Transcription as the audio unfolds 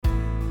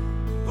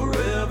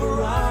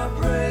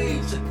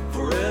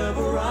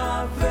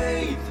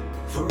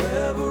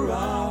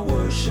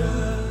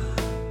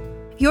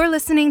You're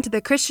listening to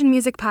the Christian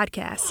Music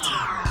Podcast.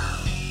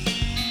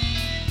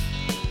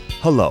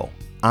 Hello,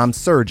 I'm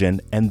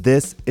Surgeon, and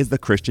this is the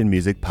Christian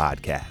Music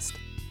Podcast.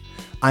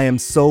 I am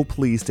so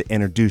pleased to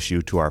introduce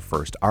you to our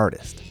first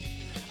artist.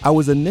 I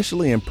was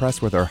initially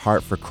impressed with her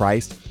heart for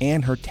Christ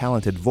and her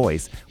talented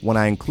voice when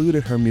I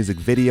included her music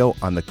video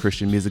on the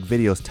Christian Music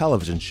Videos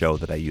television show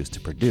that I used to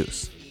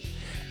produce.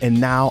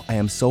 And now I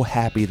am so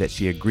happy that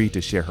she agreed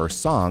to share her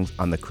songs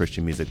on the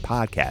Christian Music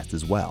Podcast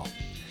as well.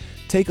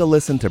 Take a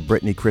listen to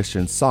Brittany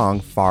Christian's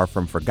song, Far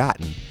From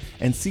Forgotten,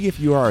 and see if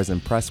you are as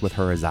impressed with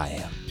her as I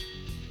am.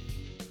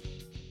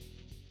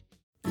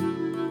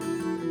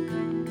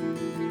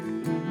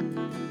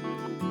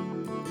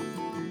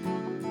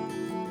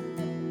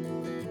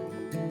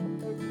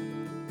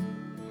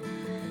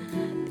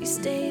 These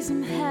days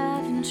I'm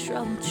having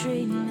trouble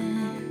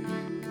dreaming.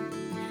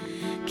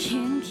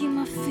 Can't keep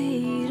my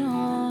feet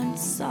on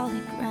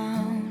solid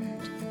ground.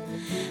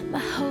 My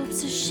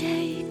hopes are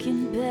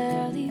shaking,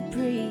 barely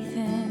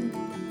breathing.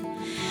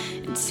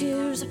 And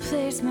tears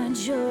replace my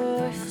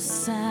joyful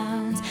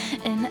sounds.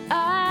 And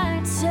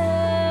I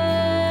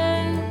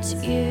turn to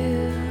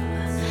you.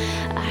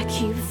 I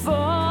keep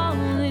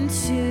falling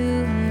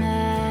to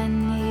my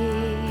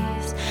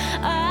knees.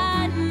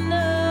 I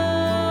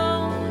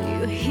know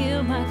you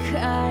hear my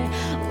cry.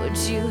 Would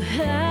you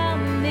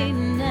help me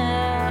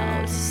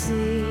now to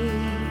see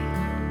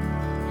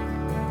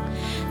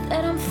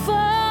that I'm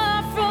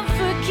far from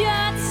forgotten?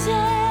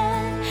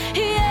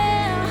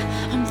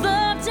 Yeah, I'm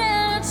loved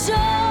and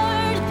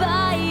adored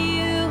by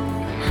you.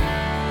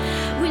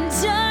 When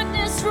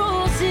darkness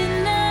rolls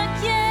in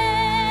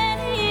again,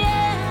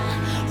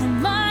 yeah,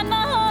 remind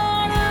my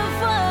heart of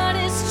what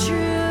is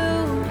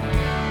true.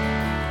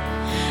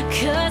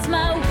 'Cause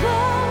my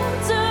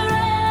world's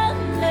around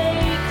may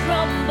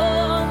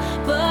crumble,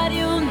 but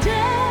you'll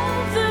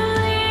never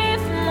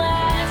leave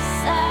my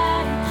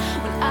side.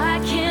 When I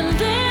can't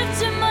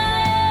lift my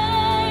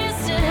eyes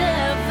to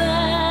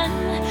heaven,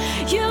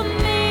 you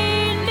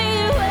meet me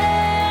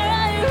where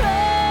I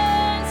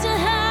run to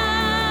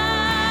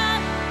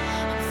hide.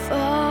 I'm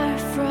far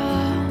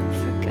from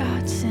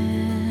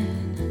forgotten,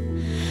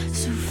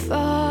 so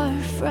far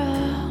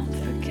from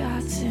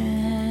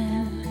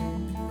forgotten.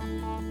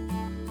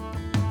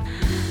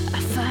 I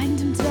find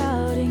him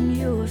doubting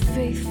you are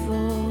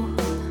faithful.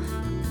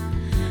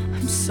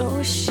 I'm so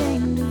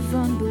ashamed of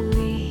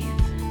unbelief,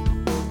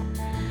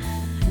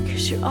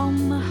 'cause you're all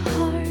my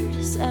heart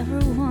has ever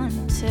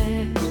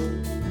wanted.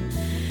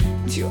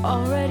 And you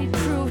already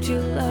proved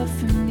your love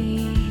for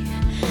me.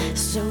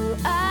 So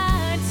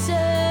I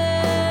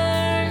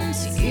turn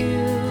to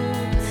you.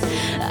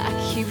 I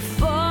keep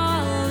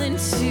falling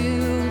to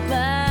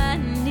my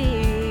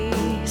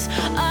knees.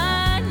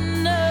 I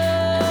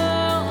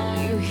know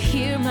you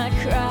hear my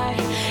cry.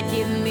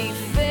 Give me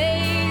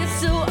faith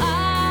so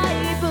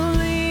I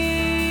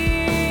believe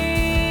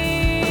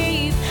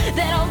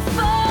that I'm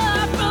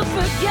far from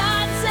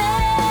forgotten.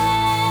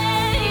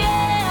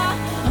 Yeah,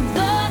 I'm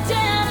loved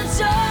and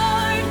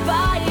adored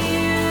by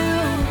you.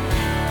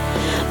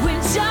 When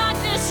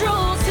darkness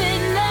rolls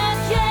in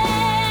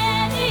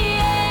again,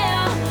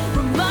 yeah,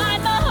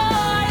 remind my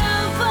heart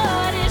of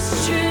what is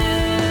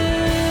true.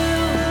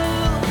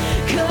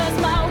 'Cause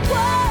my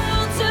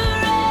world's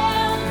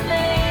around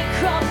may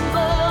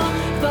crumble,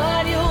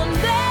 but you'll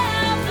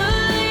never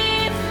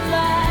leave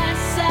my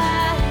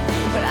side.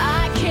 But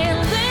I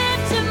can't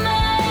lift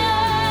my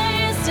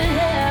eyes to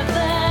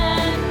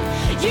heaven.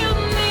 You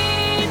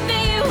meet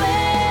me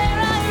where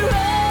I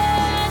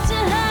run to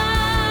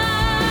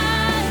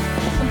hide.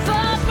 I'm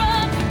far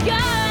from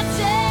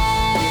forgotten,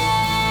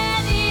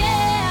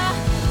 yeah,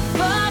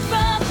 far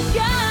from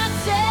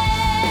forgotten,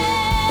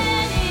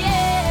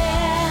 yeah.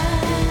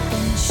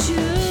 And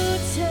you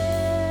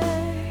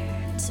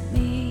turn to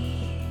me,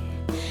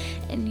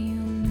 and you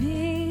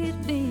meet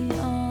me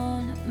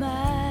on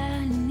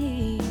my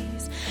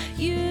knees.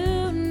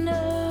 You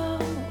know,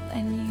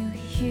 and you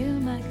hear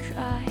my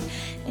cry,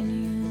 and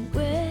you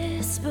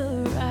whisper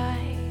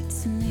right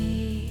to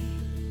me.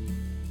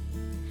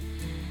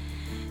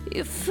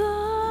 You're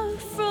far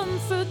from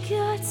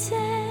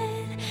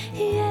forgotten,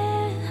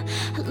 yeah,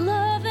 I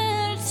love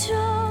and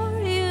adore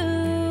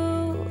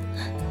you.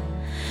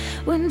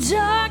 When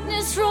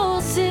darkness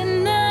rolls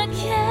in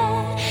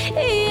again,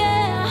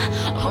 yeah,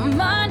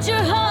 remind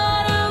your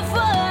heart of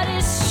what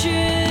is true.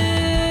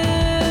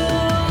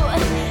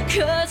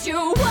 'Cause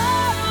your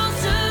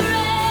world's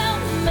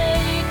around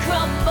may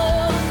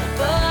crumble,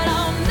 but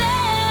I'll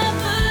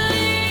never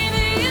leave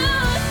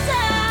your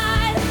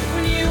side.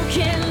 When you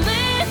can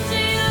lift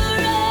your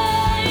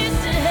eyes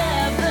to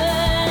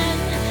heaven,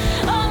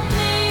 I'll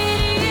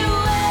meet you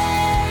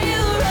where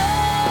you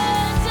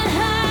run to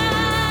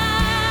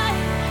hide.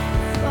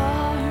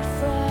 Far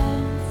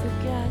from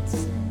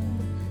forgotten,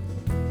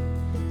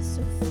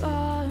 so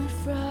far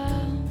from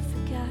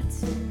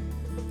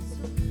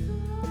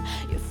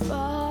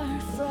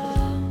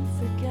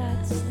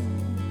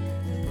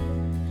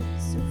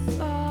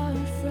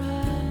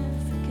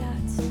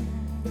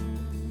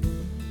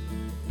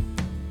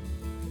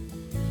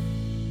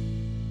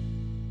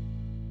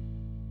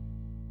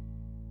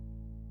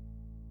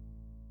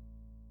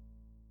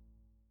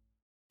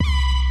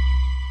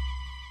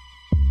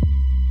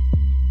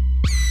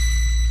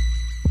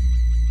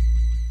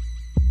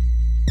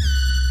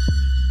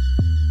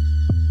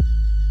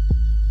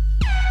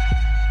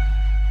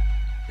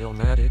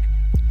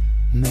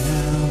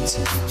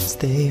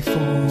they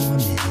form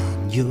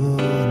in your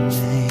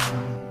name.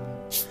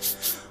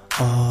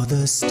 All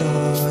the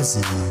stars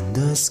in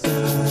the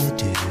sky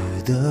do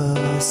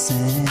the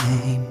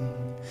same.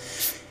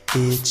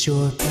 It's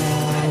your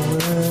power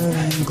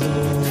and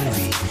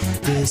glory,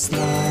 this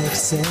life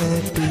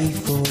set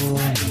before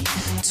me,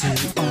 to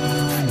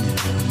honor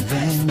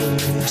and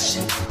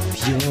worship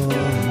your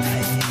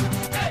name.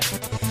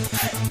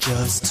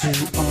 Just to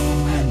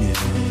honor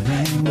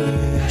and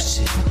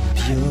worship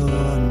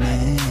your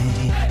name.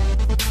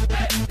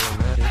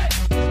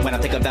 When I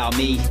think about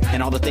me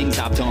and all the things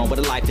I've done, what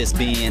a life it's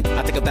been,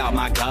 I think about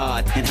my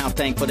God and how I'm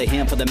thankful to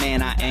Him for the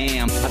man I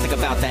am. I think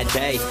about that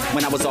day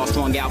when I was all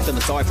strung out,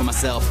 feeling sorry for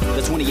myself.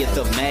 The 20th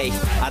of May,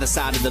 I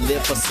decided to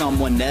live for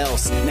someone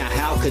else. Now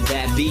how could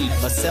that be?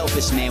 A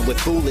selfish man with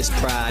foolish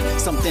pride.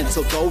 Something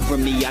took over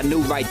me, I knew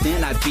right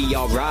then I'd be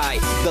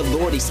alright. The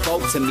Lord, He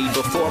spoke to me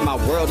before my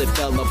world had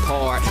fell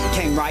apart.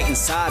 Came right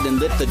inside and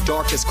lit the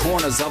darkest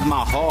corners of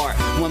my heart.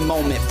 One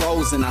moment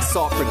frozen, I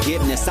sought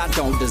forgiveness I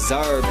don't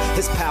deserve.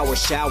 His power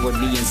showered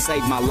me and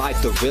saved my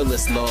life, the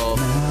realest love.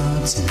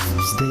 Mountains,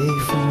 they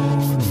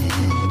form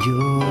in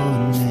your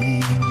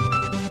name.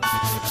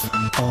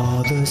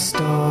 All the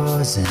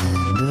stars in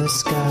the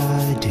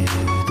sky do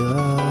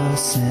the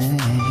same.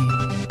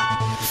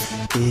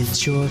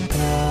 It's your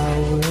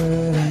power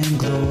and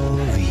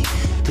glory,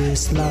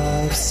 this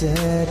life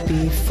set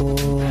before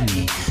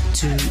me,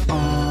 to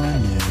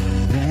honor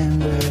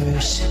and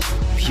worship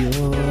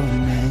your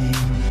name.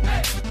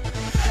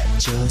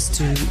 Just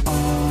to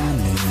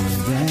honor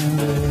and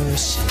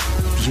worship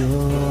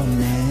your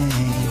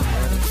name.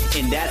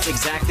 And that's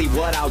exactly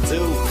what I'll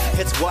do.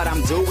 It's what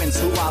I'm doing, it's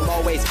who I'll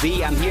always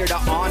be. I'm here to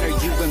honor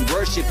you and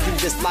worship you.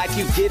 This life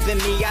you've given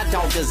me, I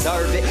don't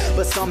deserve it,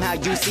 but somehow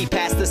you see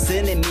past the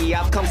sin in me.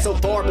 I've come so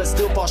far but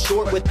still fall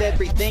short with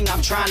everything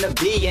I'm trying to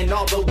be. And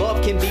although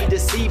love can be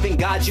deceiving,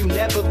 God, you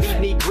never leave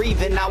me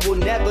grieving. I will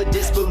never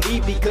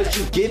disbelieve because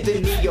you've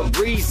given me a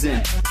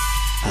reason.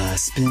 I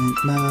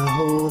spent my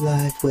whole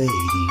life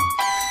waiting,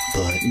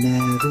 but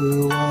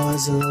never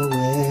was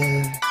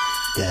aware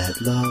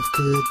that love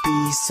could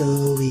be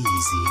so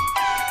easy.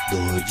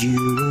 Lord, you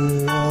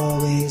were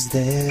always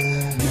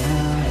there.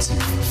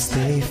 Mountains,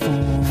 they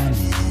form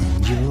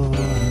in your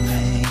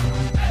name.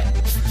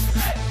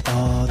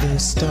 All the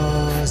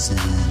stars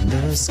in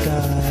the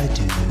sky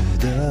do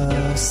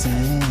the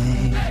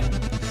same.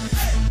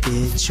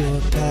 It's your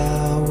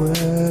power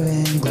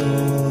and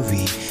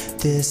glory,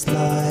 this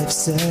life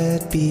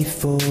set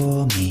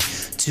before me,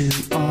 to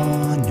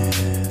honor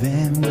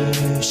and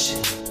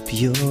worship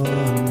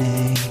your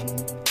name.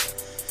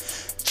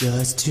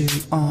 Just to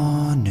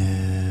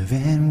honor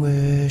and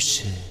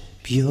worship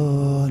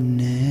your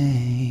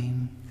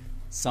name.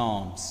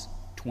 Psalms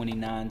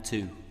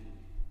 29:2.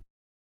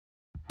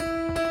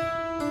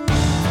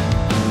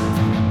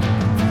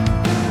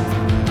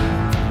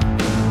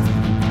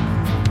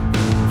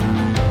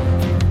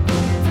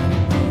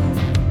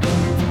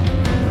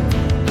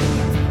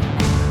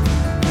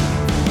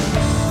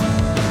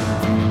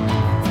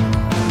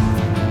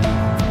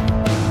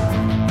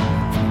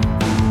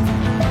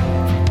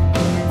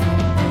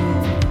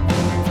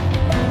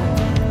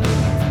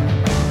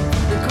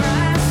 The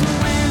grass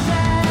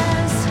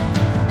withers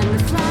and the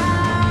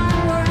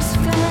flowers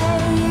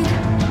fade.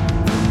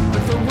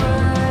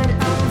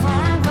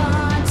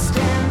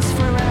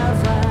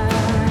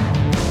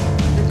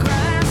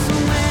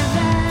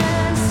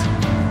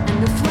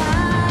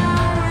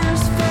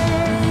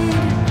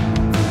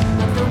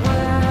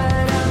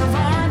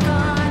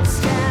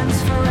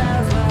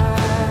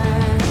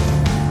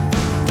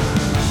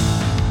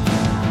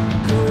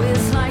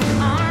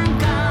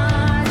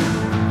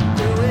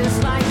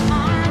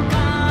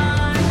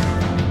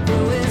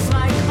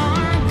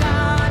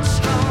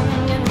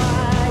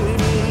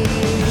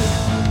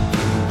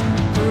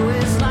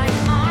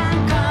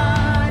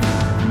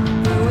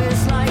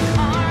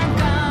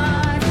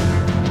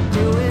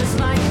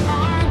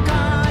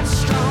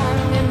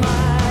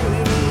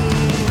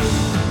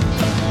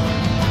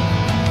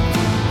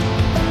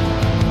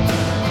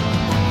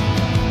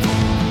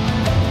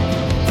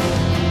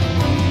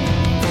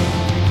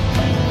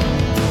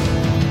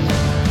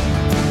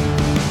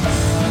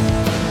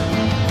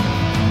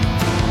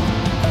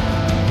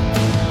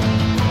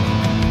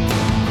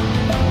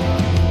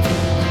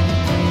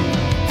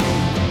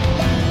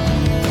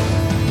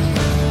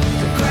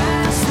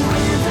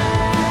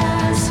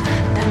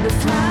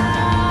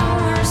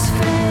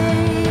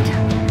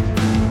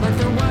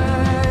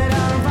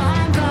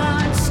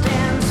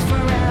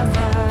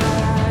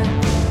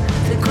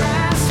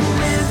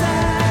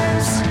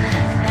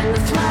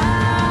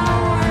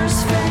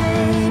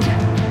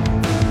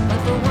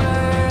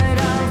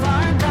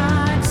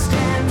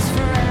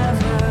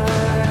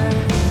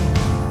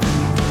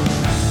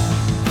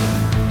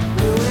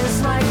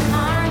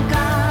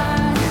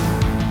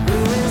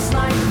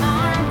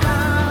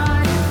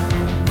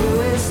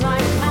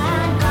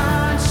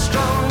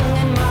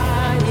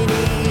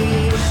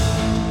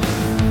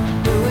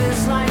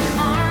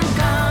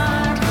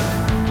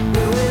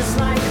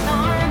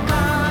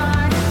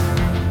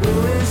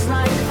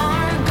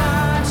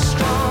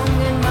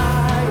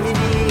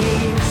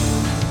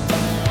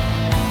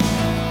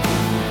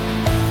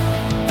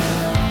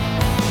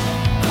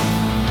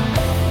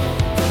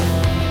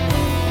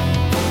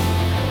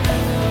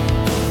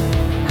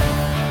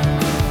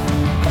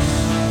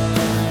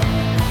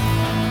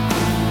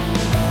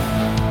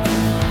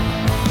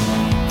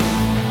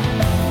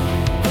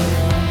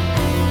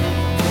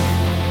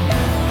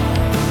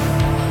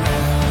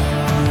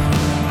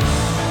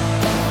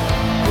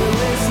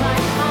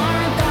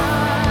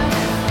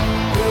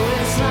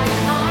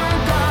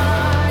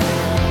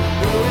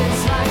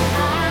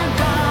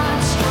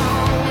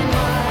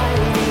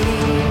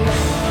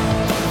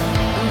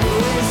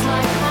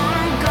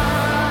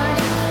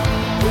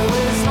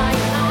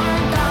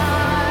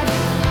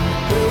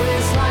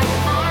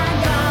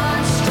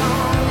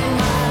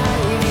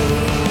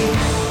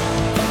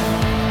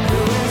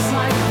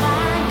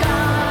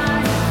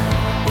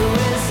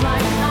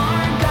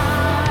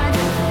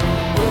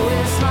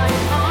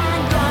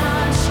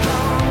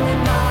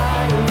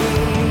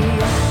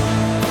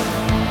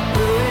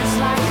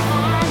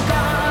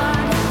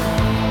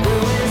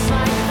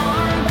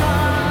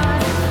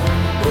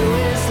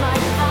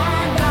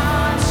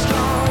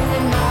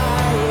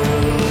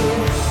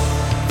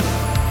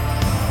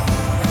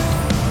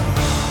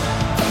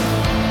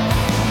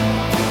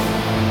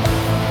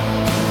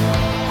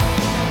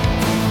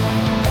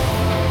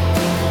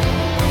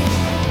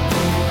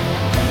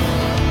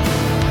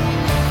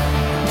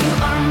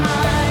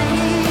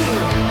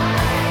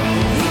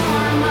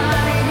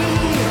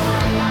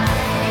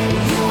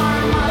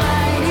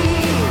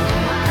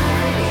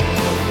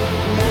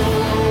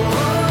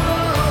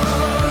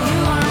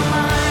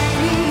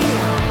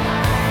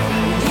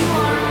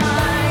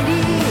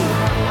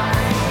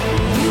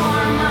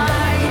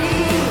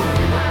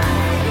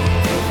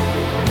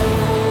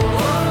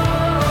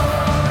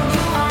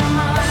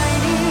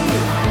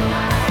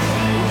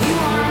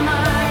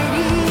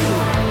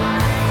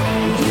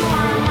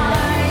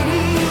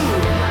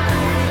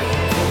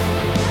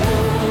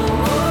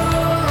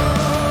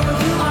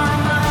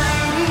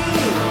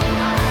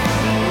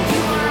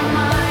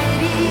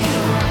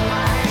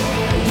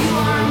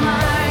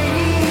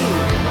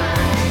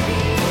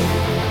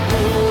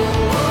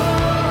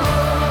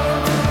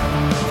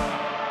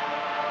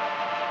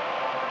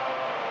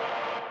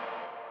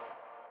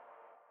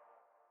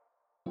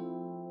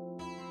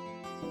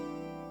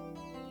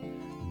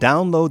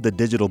 Download the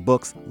digital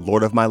books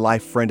Lord of My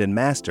Life, Friend and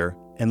Master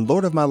and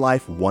Lord of My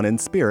Life, One in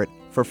Spirit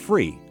for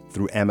free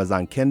through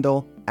Amazon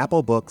Kindle,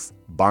 Apple Books,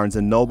 Barnes &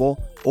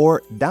 Noble,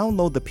 or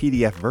download the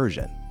PDF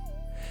version.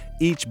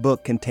 Each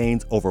book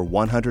contains over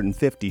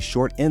 150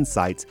 short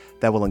insights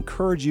that will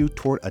encourage you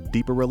toward a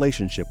deeper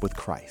relationship with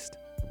Christ.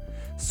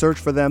 Search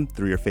for them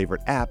through your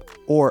favorite app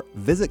or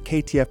visit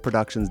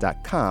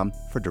ktfproductions.com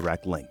for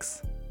direct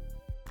links.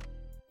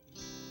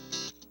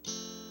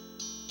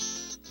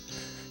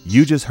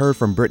 You just heard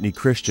from Brittany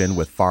Christian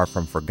with Far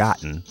From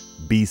Forgotten,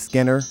 B.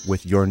 Skinner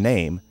with Your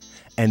Name,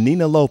 and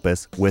Nina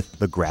Lopez with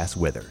The Grass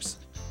Withers.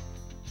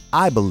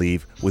 I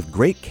believe with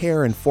great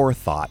care and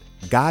forethought,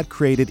 God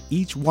created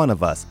each one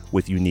of us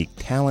with unique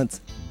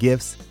talents,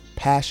 gifts,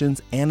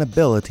 passions, and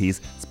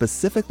abilities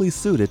specifically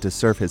suited to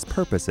serve His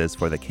purposes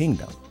for the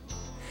kingdom.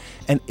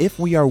 And if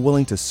we are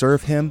willing to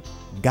serve Him,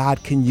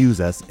 God can use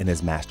us in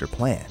His master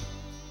plan.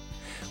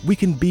 We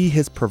can be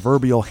His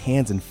proverbial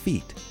hands and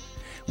feet.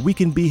 We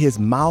can be His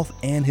mouth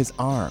and His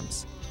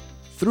arms.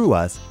 Through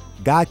us,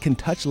 God can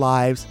touch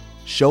lives,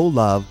 show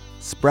love,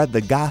 spread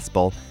the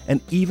gospel,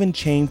 and even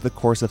change the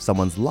course of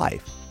someone's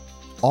life.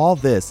 All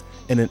this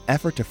in an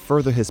effort to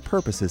further His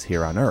purposes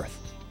here on earth.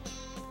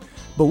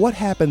 But what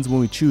happens when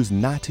we choose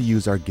not to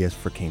use our gifts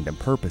for kingdom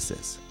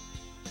purposes?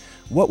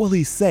 What will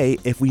He say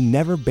if we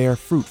never bear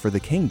fruit for the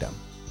kingdom?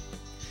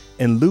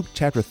 In Luke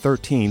chapter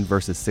 13,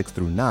 verses 6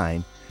 through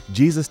 9,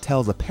 Jesus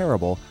tells a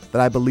parable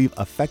that I believe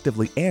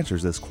effectively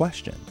answers this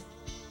question.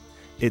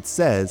 It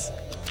says,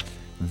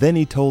 "Then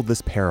He told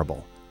this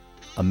parable.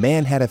 A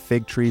man had a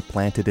fig tree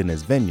planted in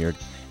his vineyard,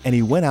 and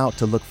he went out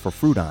to look for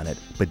fruit on it,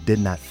 but did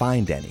not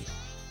find any.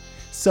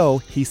 So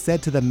he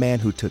said to the man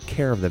who took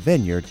care of the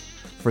vineyard,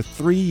 'For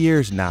 3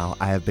 years now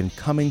I have been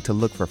coming to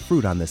look for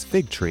fruit on this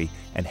fig tree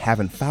and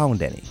haven't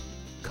found any.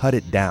 Cut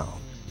it down.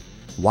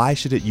 Why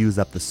should it use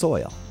up the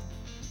soil?'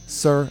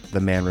 'Sir,' the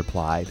man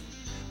replied,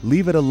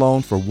 'leave it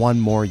alone for 1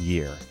 more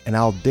year, and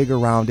I'll dig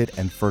around it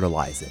and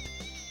fertilize it.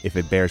 If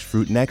it bears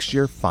fruit next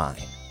year,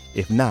 fine.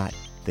 If not,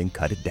 then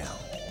cut it down.'"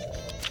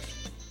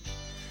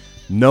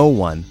 No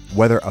one,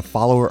 whether a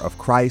follower of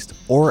Christ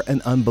or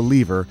an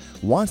unbeliever,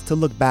 wants to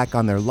look back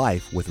on their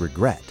life with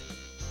regret.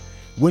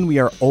 When we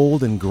are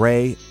old and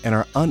gray and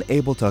are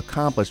unable to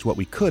accomplish what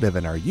we could have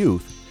in our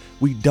youth,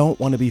 we don't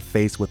want to be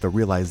faced with the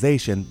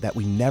realization that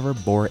we never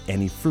bore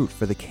any fruit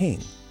for the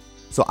King.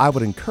 So I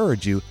would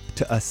encourage you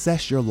to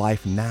assess your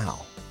life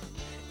now.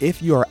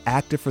 If you are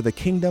active for the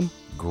kingdom,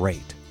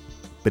 great.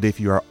 But if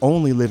you are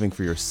only living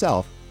for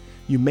yourself,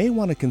 you may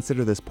want to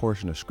consider this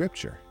portion of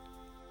Scripture.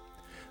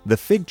 The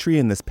fig tree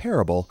in this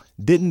parable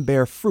didn't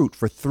bear fruit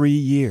for 3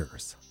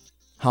 years.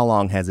 How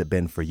long has it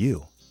been for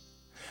you?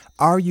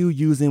 Are you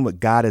using what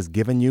God has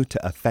given you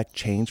to affect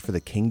change for the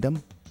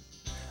kingdom?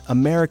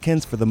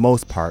 Americans, for the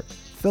most part,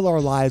 fill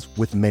our lives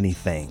with many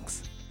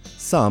things.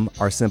 Some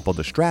are simple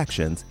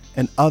distractions,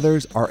 and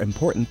others are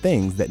important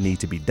things that need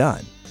to be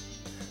done.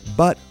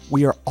 But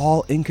we are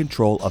all in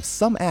control of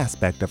some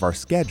aspect of our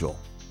schedule.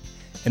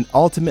 And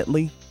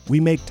ultimately, we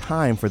make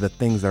time for the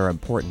things that are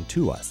important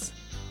to us.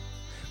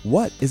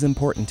 What is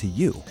important to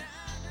you?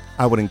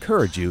 I would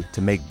encourage you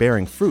to make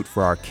bearing fruit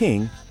for our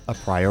King a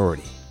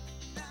priority.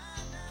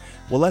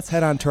 Well, let's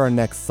head on to our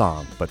next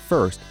song. But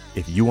first,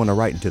 if you want to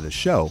write into the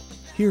show,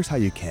 here's how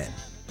you can.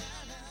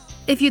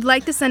 If you'd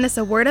like to send us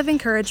a word of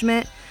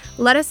encouragement,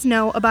 let us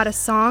know about a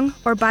song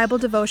or Bible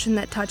devotion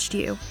that touched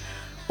you.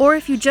 Or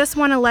if you just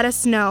want to let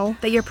us know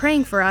that you're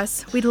praying for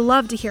us, we'd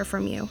love to hear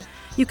from you.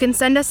 You can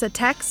send us a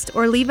text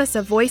or leave us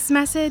a voice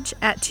message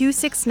at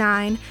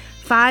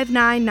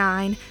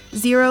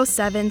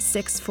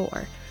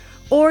 269-599-0764.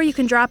 Or you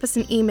can drop us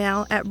an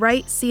email at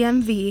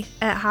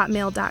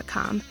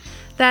writecmv@hotmail.com.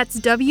 That's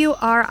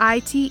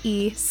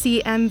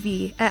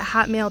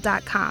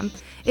WRITECMV@hotmail.com.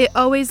 It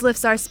always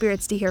lifts our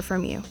spirits to hear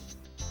from you.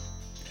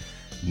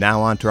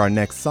 Now on to our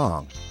next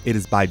song. It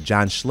is by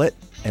John Schlitt,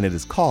 and it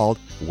is called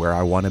Where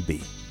I Want to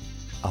Be.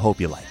 I hope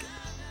you like it.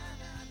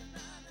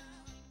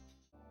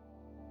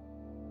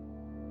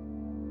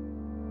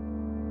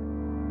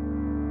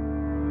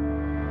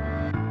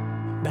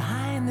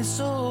 Behind this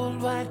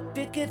old white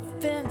picket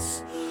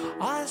fence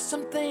are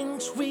some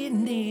things we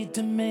need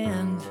to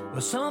mend.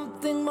 Or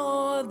something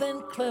more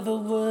than clever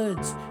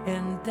words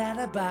and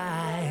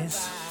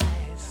alibis.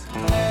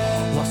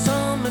 While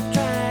some have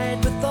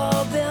tried with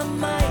all their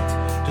might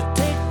to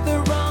take the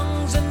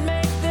wrongs and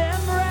make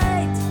them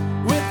right,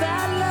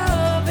 without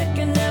love it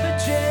can never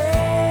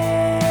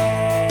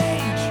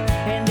change.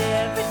 And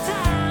every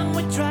time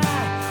we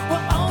try,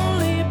 we'll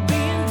only be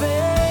in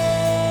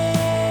vain.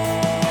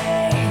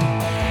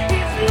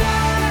 If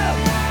love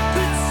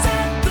could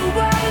set the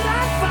world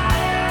on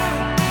fire,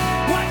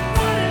 what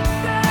would it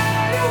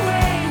burn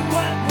away?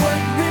 What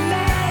would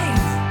remain?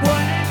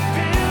 Would it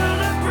build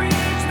a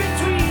bridge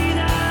between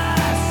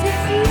us?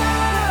 If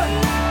love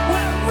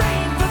were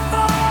rain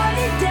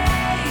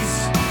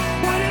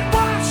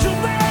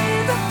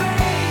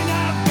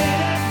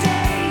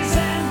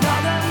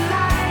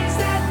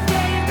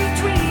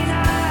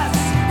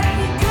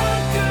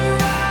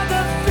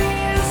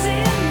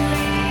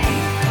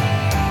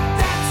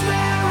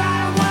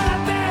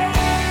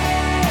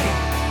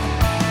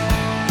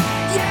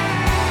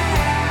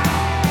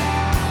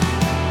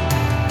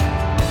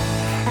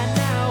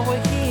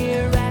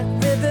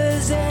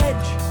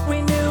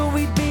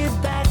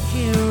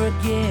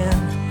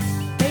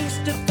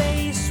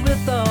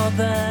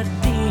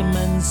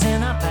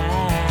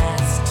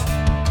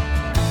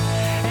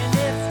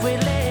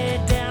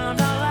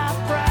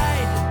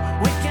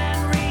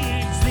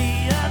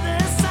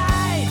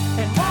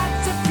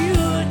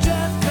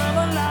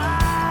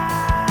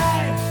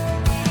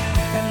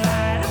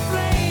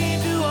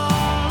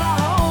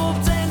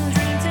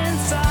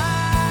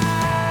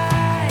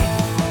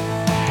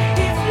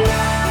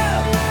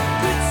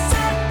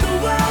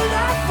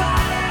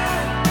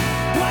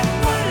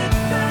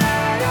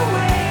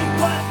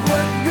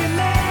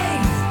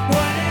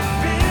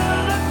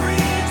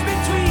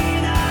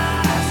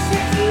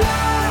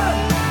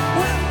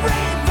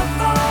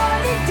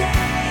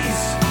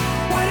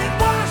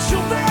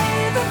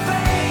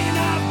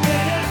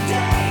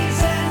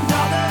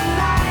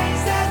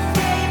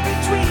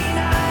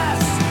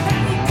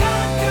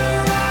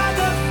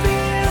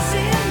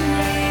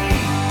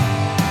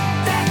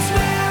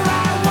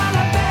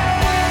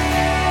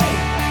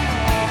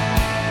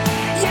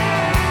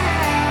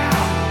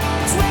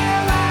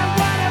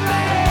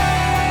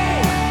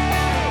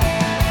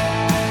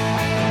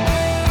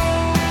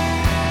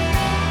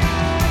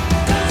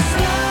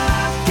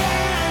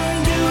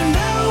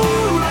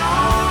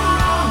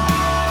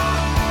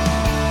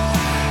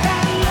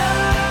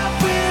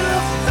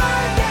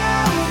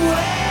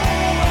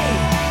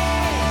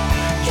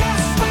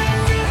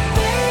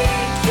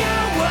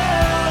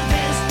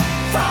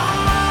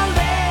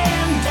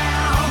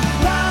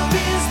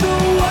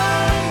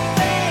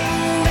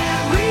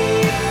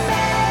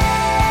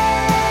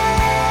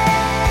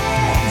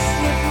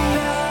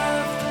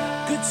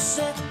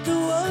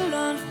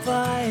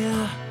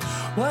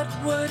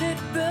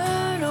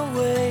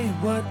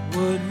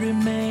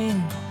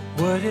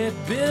would it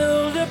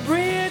build a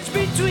bridge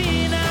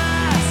between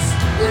us?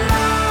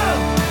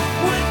 Love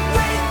would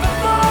wait for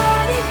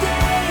 40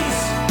 days.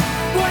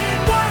 Would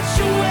it wash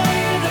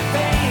away the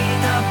pain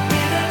of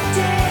bitter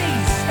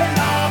days and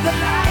all the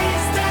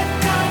lies that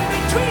come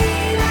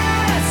between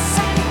us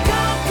and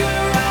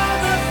conquer all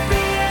the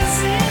fears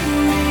in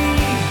me?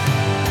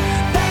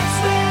 That's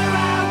where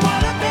I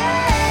wanna be.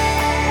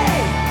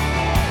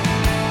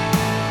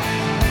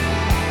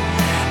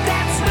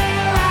 That's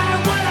where I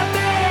wanna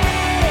be.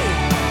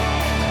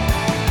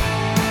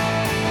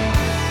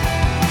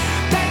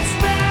 That's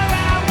where I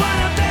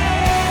wanna be.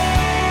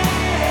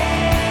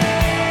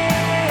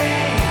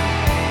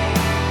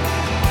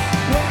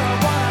 Where I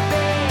wanna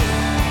be.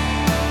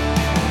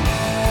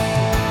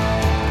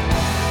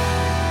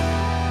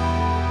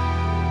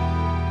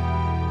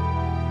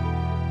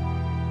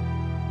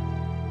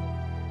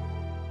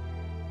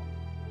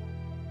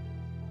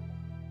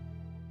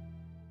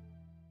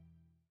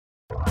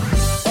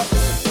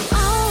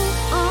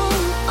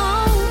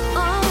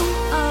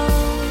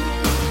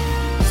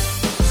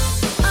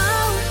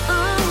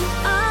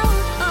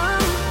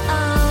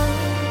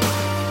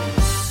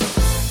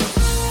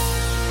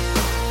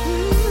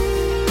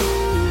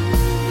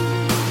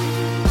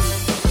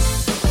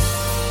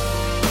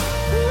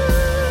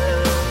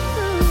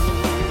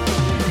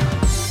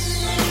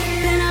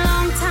 Been a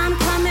long time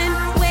coming,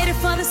 waited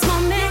for this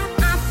moment.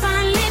 I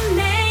finally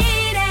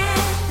made it.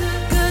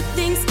 Good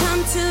things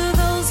come to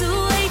those who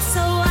wait,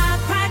 so I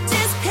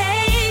practice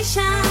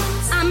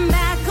patience. I'm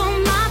back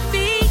on my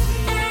feet,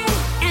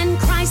 and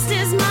Christ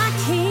is my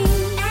King.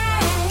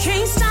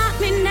 Can't stop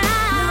me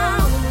now.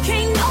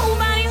 Can't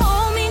nobody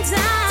hold me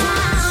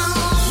down.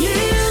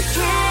 You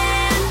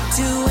can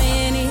do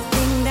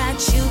anything that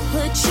you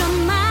put your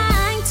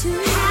mind to.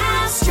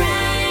 Have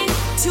strength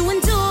to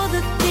endure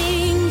the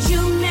things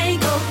you may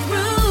go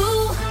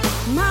through.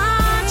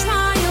 My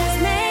trials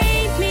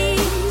made me.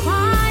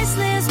 Christ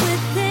lives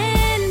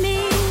within me,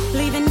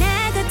 leaving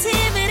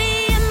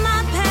negativity in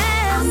my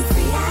past. I'm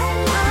free at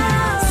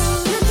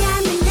last. Look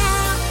at me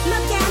now,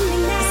 look at me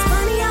now. It's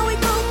funny how we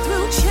go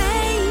through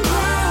change.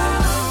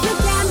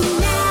 Look at me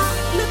now,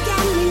 look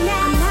at me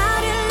now. I'm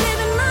out and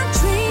living my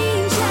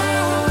dreams.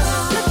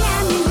 Look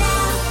at me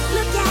now,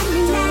 look at me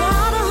now. Through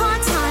all the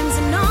hard times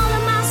and all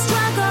of my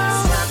struggles,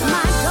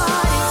 my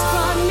God has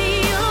brought me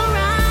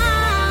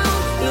around.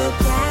 Look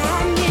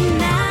at me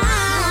now,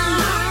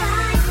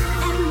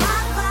 and my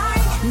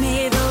fight.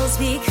 May those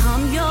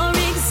become your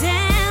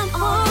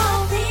example. All the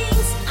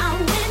things I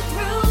went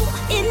through,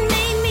 it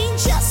made me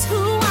just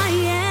who I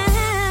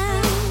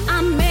am. I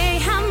may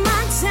have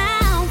my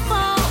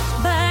downfall,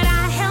 but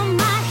I held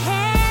my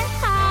head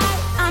high.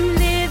 I'm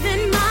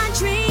living my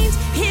dreams.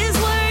 His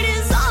word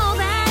is all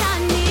that I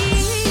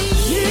need.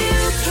 You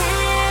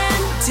can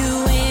do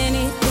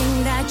anything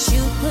that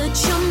you put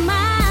your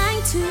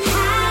mind to.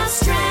 Have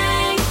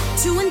strength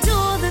to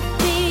endure the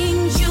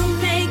things you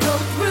may go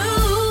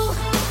through.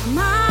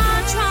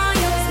 My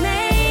trials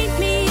made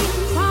me.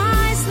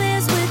 Christ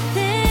lives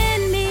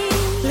within me,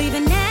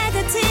 leaving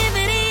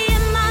negativity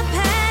in my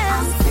past.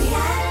 I'm free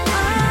at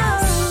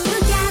last.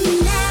 Look at me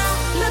now,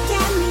 look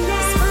at me now.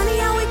 It's funny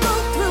how we go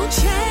through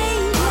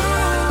change.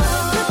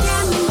 Look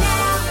at me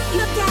now,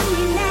 look at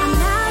me now. I'm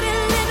out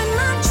and living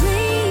my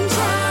dreams.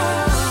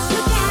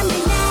 Look at me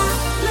now,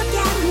 look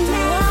at me now.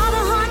 Through all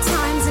the hard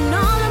times and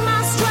all of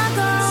my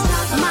struggles,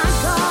 my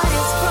God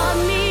has brought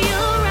me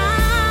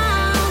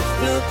around.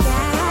 Look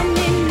at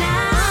me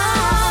now.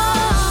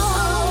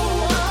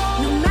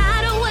 No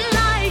matter what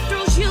life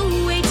throws you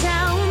way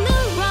down the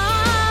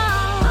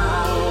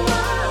road,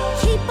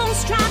 keep on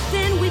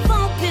striving. We've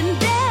all been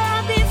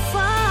there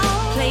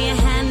before. Play your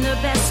hand the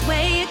best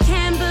way you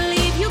can.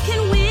 Believe you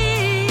can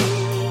win.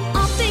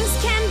 All things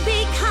can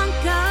be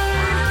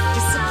conquered.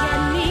 Just look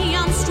at me,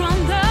 I'm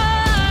stronger.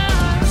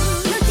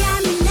 Look at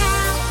me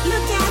now,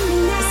 look at me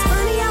now. It's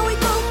funny how we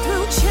go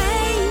through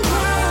change.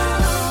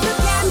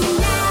 Look at me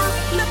now,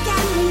 look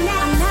at me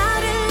now. I'm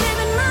out and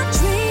living my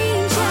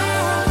dreams.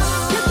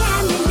 Look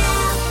at me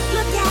now,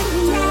 look at me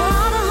now. Through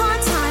all the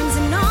hard times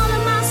and all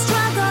of my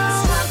struggles,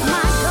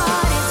 my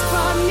God has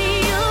brought me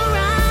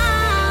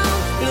around.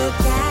 Look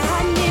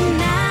at me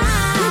now,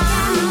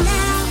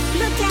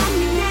 look at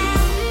me now.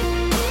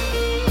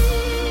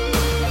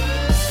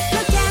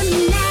 Look at me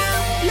now,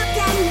 look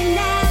at me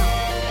now.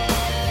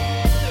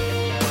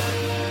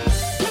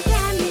 Look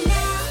at me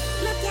now,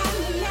 look at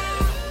me now.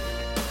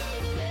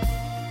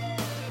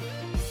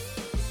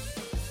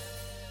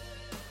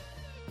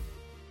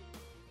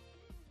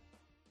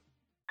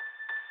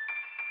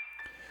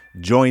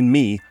 Join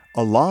me,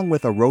 along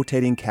with a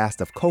rotating cast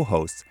of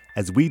co-hosts,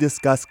 as we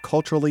discuss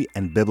culturally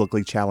and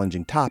biblically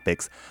challenging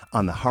topics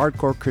on the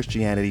Hardcore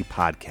Christianity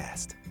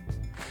podcast.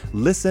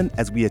 Listen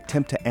as we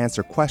attempt to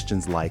answer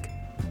questions like,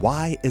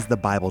 why is the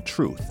Bible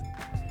truth?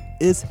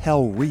 Is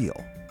hell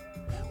real?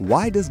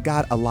 Why does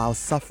God allow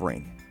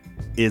suffering?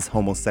 Is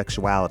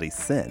homosexuality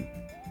sin?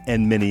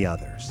 And many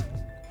others.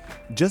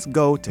 Just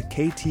go to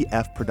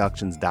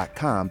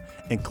ktfproductions.com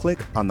and click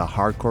on the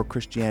Hardcore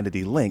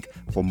Christianity link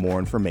for more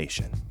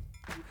information.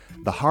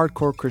 the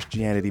Hardcore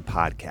Christianity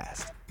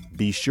Podcast.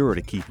 Be sure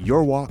to keep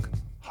your walk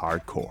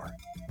hardcore.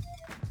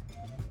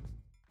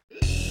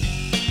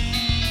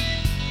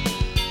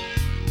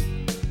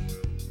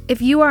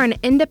 If you are an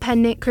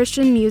independent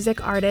Christian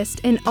music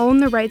artist and own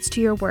the rights to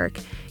your work,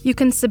 you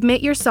can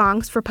submit your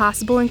songs for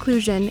possible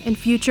inclusion in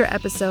future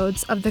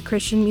episodes of the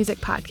Christian Music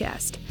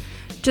Podcast.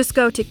 Just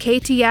go to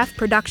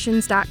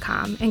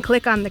ktfproductions.com and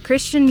click on the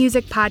Christian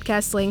Music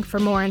Podcast link for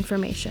more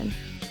information.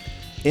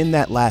 In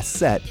that last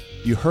set,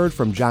 you heard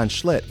from John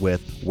Schlitt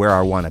with Where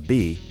I Wanna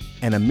Be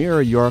and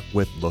Amira York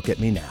with Look at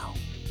Me Now.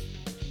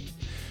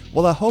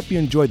 Well, I hope you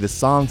enjoyed the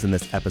songs in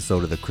this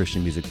episode of the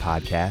Christian Music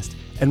Podcast,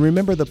 and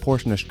remember the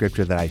portion of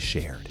scripture that I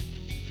shared.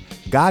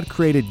 God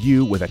created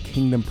you with a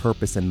kingdom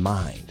purpose in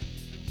mind.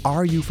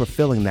 Are you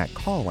fulfilling that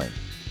calling?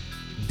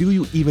 Do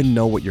you even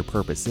know what your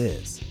purpose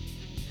is?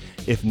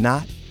 If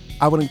not,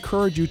 I would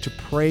encourage you to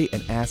pray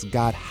and ask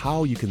God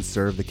how you can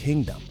serve the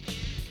kingdom.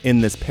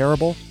 In this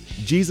parable,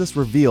 Jesus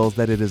reveals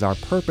that it is our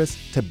purpose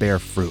to bear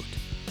fruit.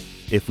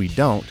 If we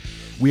don't,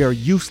 we are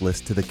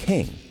useless to the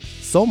king,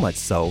 so much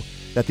so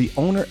that the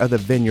owner of the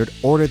vineyard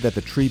ordered that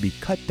the tree be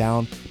cut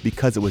down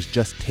because it was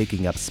just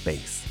taking up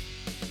space.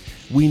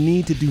 We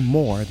need to do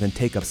more than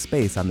take up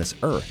space on this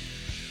earth.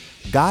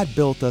 God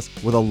built us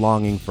with a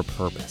longing for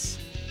purpose.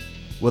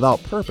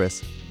 Without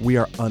purpose, we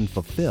are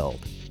unfulfilled.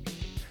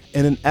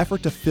 In an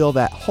effort to fill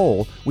that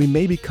hole, we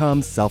may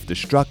become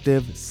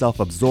self-destructive,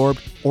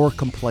 self-absorbed, or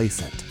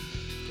complacent.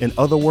 In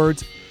other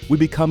words, we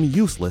become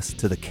useless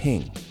to the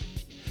king.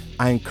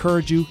 I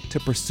encourage you to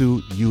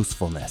pursue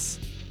usefulness.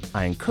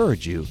 I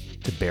encourage you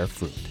to bear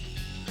fruit.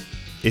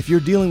 If you're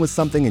dealing with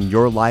something in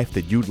your life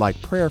that you'd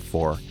like prayer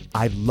for,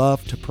 I'd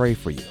love to pray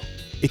for you.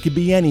 It could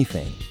be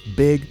anything,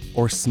 big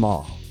or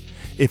small.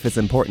 If it's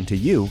important to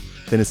you,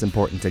 then it's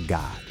important to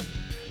God.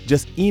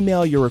 Just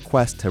email your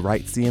request to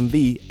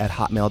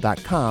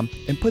writecmv@hotmail.com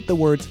and put the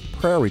words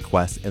prayer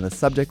request in the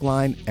subject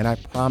line, and I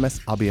promise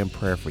I'll be in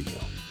prayer for you.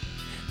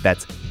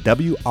 That's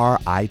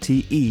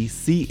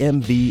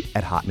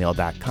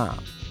writecmv@hotmail.com.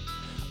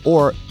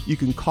 Or you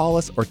can call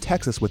us or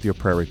text us with your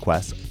prayer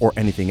requests or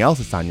anything else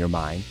that's on your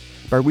mind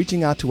by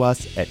reaching out to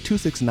us at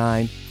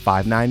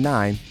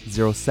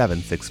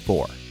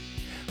 269-599-0764.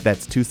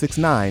 That's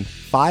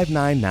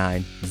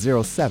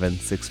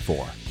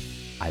 269-599-0764.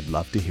 I'd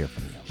love to hear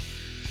from you.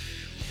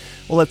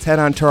 Well, let's head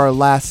on to our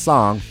last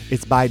song.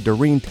 It's by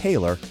Doreen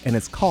Taylor, and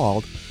it's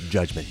called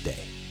Judgment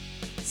Day.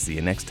 See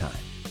you next time.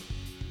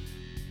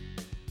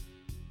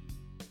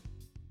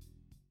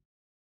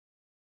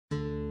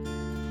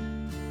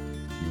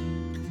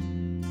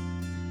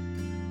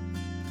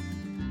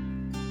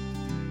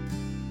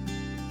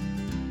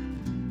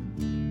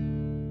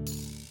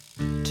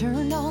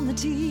 Turned on the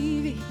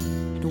TV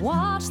to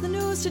watch the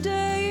news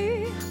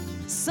today.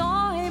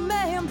 Saw a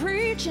man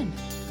preaching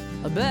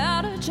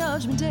about a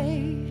judgment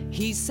day.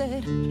 He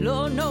said,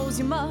 Lord knows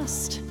you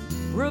must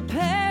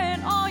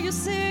repent all your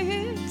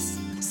sins.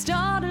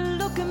 Started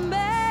looking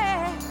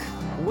back,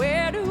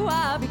 where do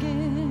I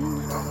begin?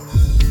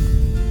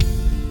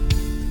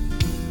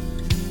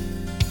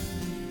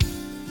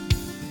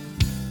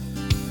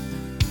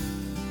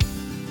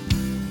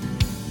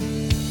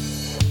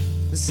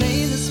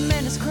 Saying this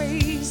man is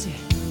crazy,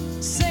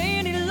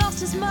 saying he lost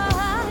his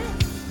mind,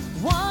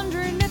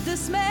 wondering if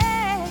this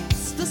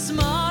man's the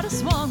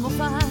smartest one we'll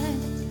find.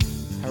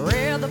 I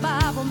read the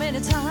Bible many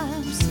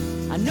times,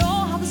 I know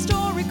how the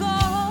story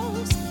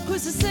goes.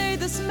 Who's to say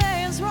this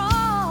man's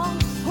wrong?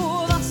 Who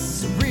of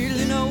us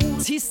really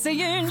knows? He's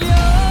saying your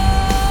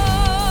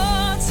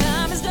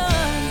time is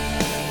done.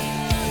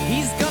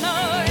 He's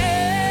gonna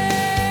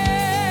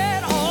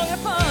end all your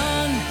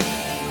fun.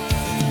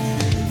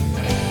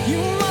 You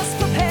must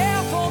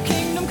prepare for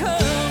kingdom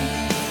come.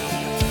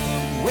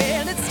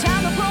 Well, it's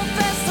time to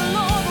profess the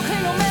Lord will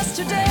clean no mess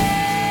today.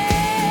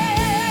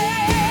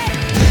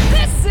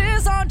 This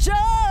is our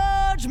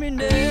judgment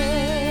day.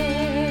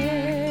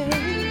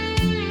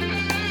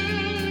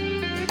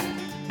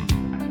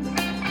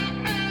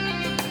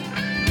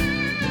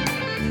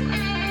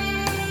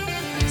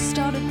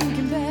 Started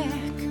thinking back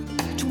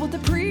to what the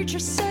preacher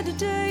said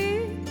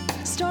today.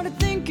 Started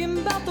thinking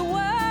about the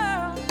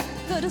world,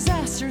 the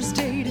disasters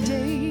day to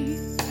day.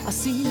 I've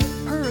seen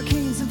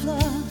hurricanes and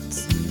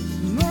floods,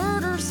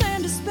 murders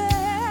and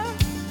despair.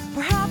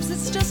 Perhaps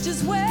it's just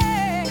his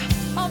way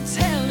of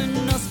telling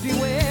us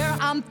beware.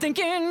 I'm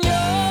thinking your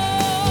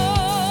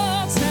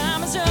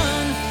time is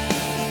done.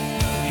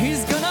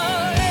 He's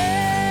gonna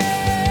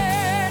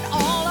end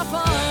all our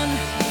fun.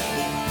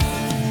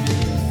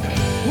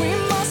 We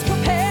must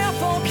prepare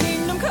for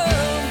kingdom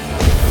come.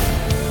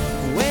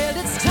 Well,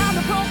 it's time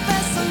to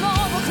profess the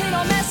Lord will clean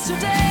our mess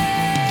today.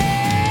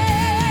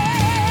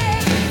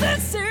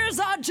 This is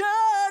our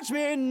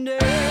judgment day.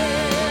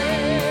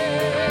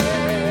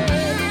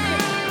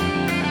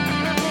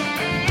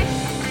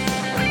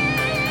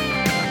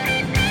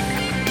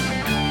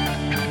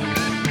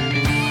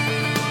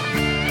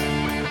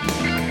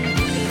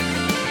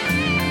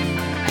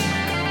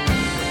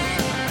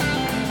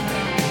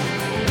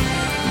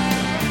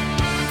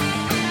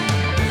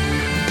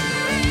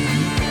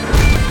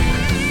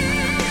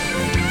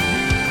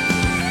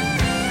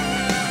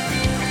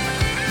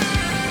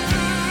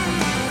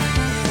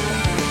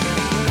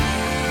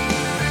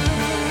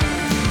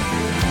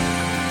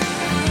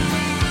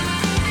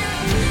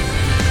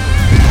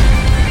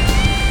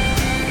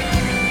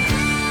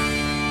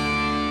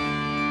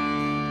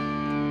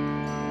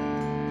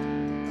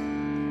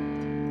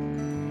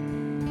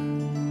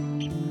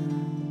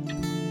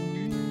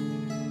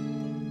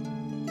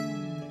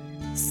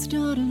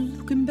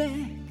 looking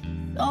back,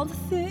 all the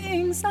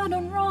things I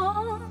done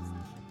wrong.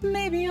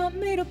 Maybe I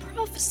made a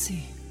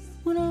prophecy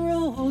when I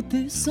wrote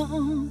this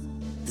song.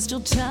 There's still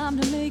time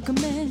to make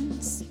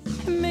amends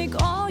and make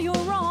all your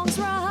wrongs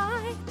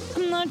right.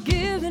 I'm not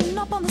giving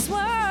up on this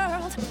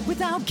world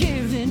without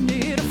giving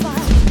it a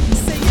fight.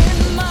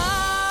 Saying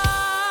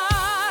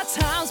my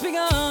time's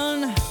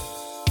begun.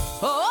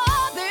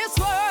 Oh, this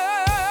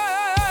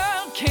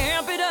world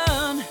can't be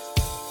done.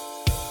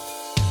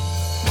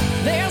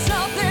 There's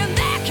nothing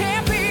that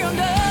can't be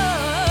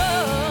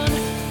undone.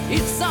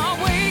 It's our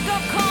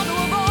wake-up call to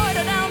avoid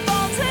a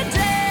downfall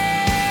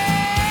today.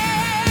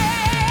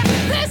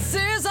 This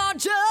is our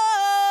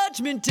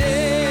judgment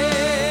day.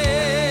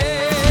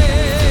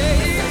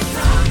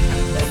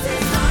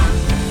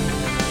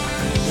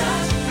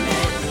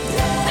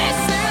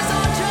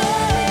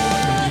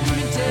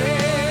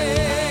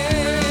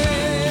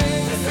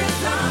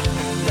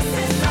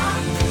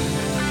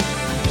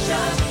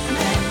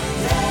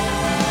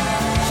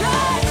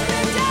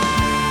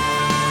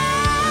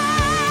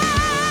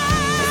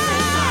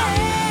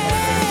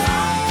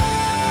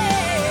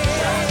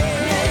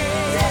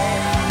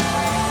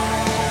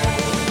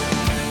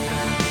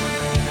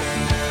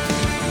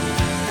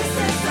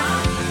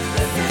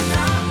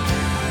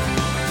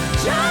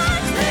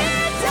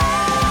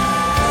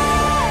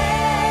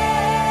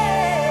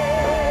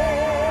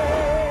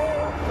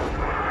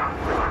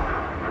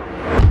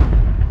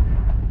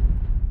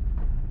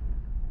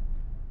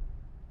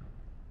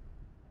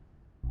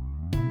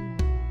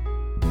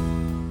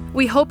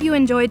 We hope you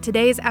enjoyed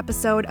today's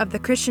episode of the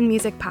Christian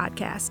Music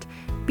Podcast.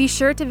 Be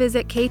sure to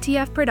visit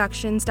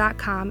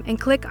ktfproductions.com and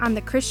click on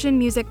the Christian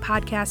Music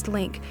Podcast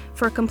link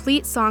for a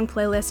complete song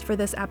playlist for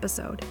this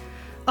episode.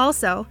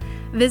 Also,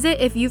 visit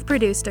if you've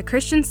produced a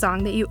Christian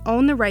song that you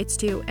own the rights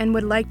to and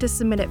would like to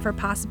submit it for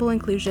possible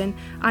inclusion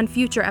on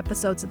future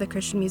episodes of the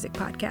Christian Music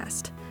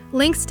Podcast.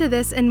 Links to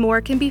this and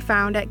more can be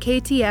found at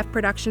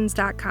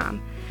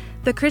ktfproductions.com.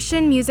 The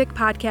Christian Music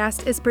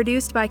Podcast is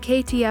produced by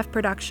KTF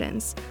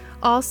Productions.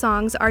 All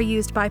songs are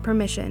used by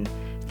permission.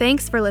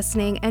 Thanks for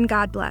listening, and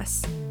God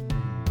bless.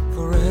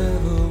 Forever